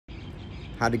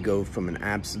how to go from an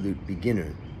absolute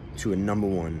beginner to a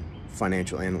 #1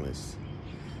 financial analyst.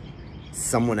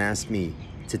 Someone asked me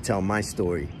to tell my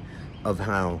story of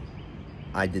how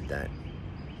I did that.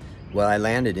 Well, I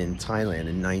landed in Thailand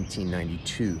in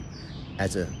 1992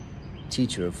 as a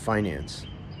teacher of finance.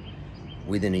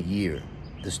 Within a year,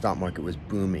 the stock market was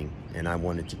booming and I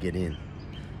wanted to get in.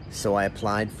 So I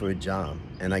applied for a job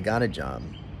and I got a job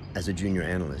as a junior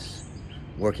analyst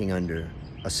working under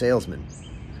a salesman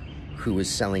who was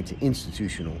selling to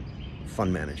institutional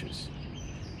fund managers.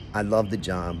 I loved the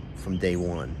job from day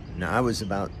one. Now, I was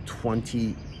about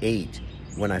 28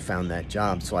 when I found that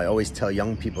job, so I always tell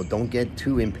young people, don't get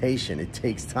too impatient, it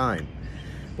takes time.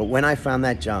 But when I found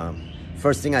that job,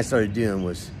 first thing I started doing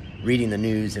was reading the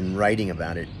news and writing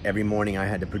about it. Every morning I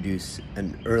had to produce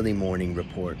an early morning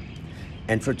report.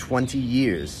 And for 20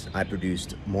 years, I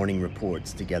produced morning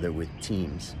reports together with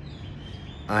teams.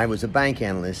 I was a bank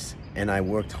analyst and I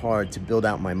worked hard to build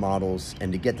out my models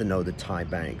and to get to know the Thai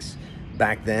banks.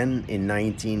 Back then in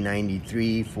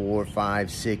 1993, 4,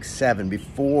 5, 6, 7,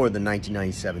 before the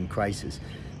 1997 crisis,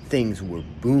 things were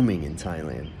booming in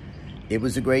Thailand. It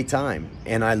was a great time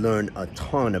and I learned a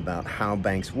ton about how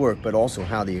banks work, but also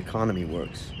how the economy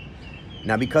works.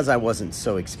 Now, because I wasn't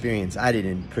so experienced, I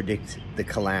didn't predict the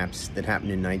collapse that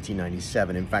happened in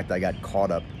 1997. In fact, I got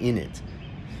caught up in it.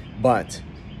 But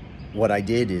what I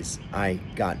did is I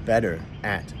got better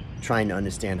at trying to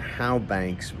understand how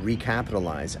banks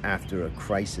recapitalize after a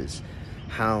crisis,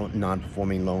 how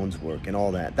non-performing loans work and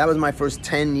all that. That was my first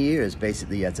 10 years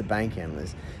basically as a bank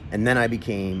analyst. And then I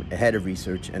became a head of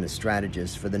research and a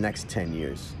strategist for the next 10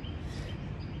 years.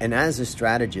 And as a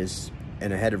strategist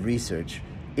and a head of research,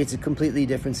 it's a completely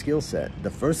different skill set.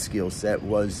 The first skill set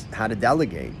was how to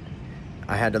delegate.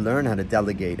 I had to learn how to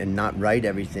delegate and not write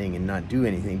everything and not do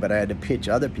anything, but I had to pitch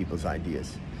other people's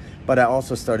ideas. But I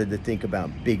also started to think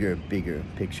about bigger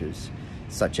pictures,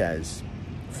 such as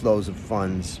flows of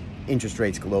funds, interest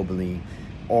rates globally,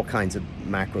 all kinds of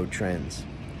macro trends.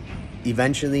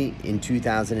 Eventually, in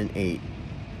 2008,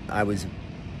 I was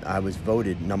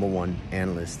voted #1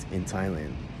 analyst in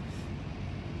Thailand.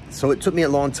 So it took me a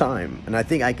long time, and I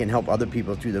think I can help other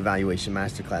people through the Valuation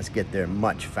Masterclass get there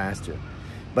much faster.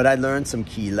 But I learned some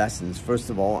key lessons. First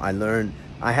of all, I learned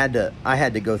I had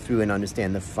to go through and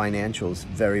understand the financials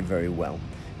very well.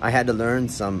 I had to learn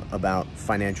some about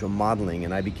financial modeling,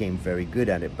 and I became very good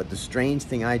at it. But the strange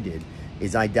thing I did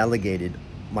is I delegated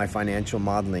my financial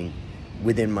modeling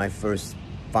within my first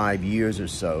 5 years or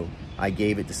so. I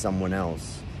gave it to someone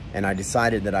else, and I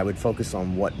decided that I would focus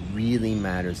on what really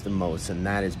matters the most, and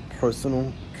that is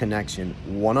personal connection,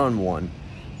 one-on-one,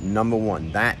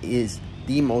 #1. That is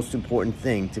the most important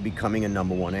thing to becoming a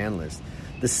 #1 analyst.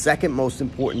 The second most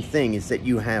important thing is that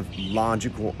you have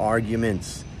logical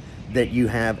arguments, that you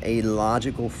have a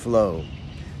logical flow.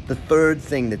 The third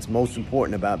thing that's most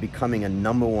important about becoming a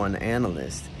 #1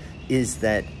 analyst is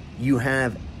that you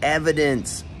have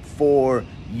evidence for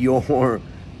your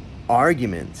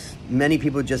arguments. Many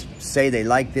people just say they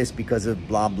like this because of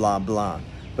blah, blah, blah.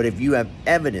 But if you have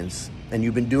evidence and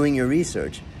you've been doing your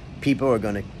research, people are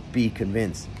going to be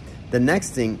convinced. The next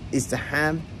thing is to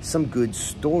have some good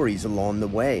stories along the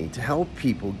way to help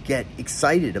people get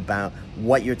excited about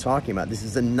what you're talking about. This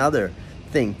is another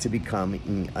thing to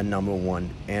becoming a #1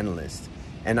 analyst.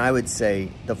 And I would say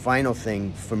the final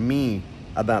thing for me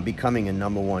about becoming a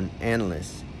 #1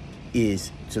 analyst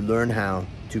is to learn how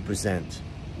to present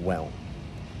well.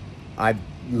 I've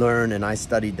learned and I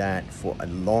studied that for a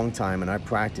long time, and I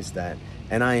practiced that,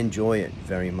 and I enjoy it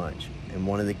very much. And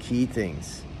one of the key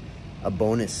things, a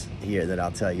bonus here that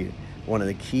I'll tell you, one of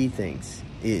the key things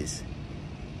is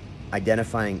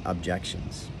identifying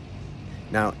objections.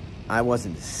 Now, I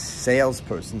wasn't a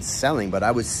salesperson selling, but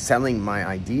I was selling my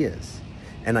ideas,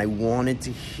 and I wanted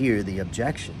to hear the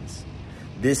objections.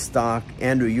 This stock,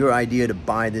 Andrew, your idea to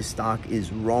buy this stock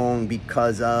is wrong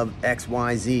because of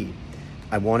XYZ.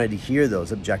 I wanted to hear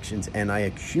those objections, and I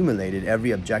accumulated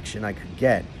every objection I could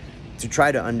get to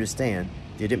try to understand,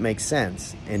 did it make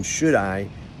sense? And should I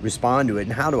respond to it?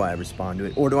 And how do I respond to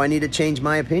it? Or do I need to change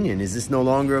my opinion? Is this no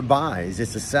longer a buy? Is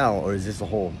this a sell? Or is this a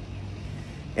hold?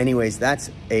 Anyways, that's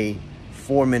a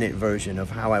 4-minute version of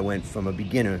how I went from a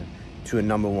beginner to a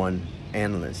 #1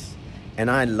 analyst. And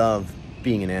I love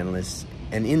being an analyst.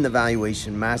 And in the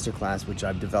Valuation Masterclass, which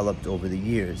I've developed over the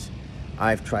years,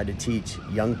 I've tried to teach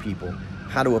young people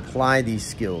how to apply these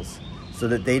skills so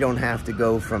that they don't have to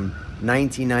go from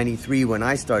 1993 when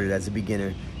I started as a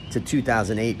beginner to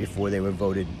 2008 before they were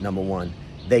voted #1.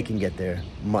 They can get there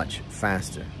much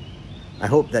faster. I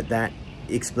hope that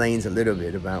explains a little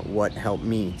bit about what helped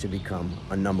me to become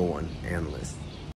a #1 analyst.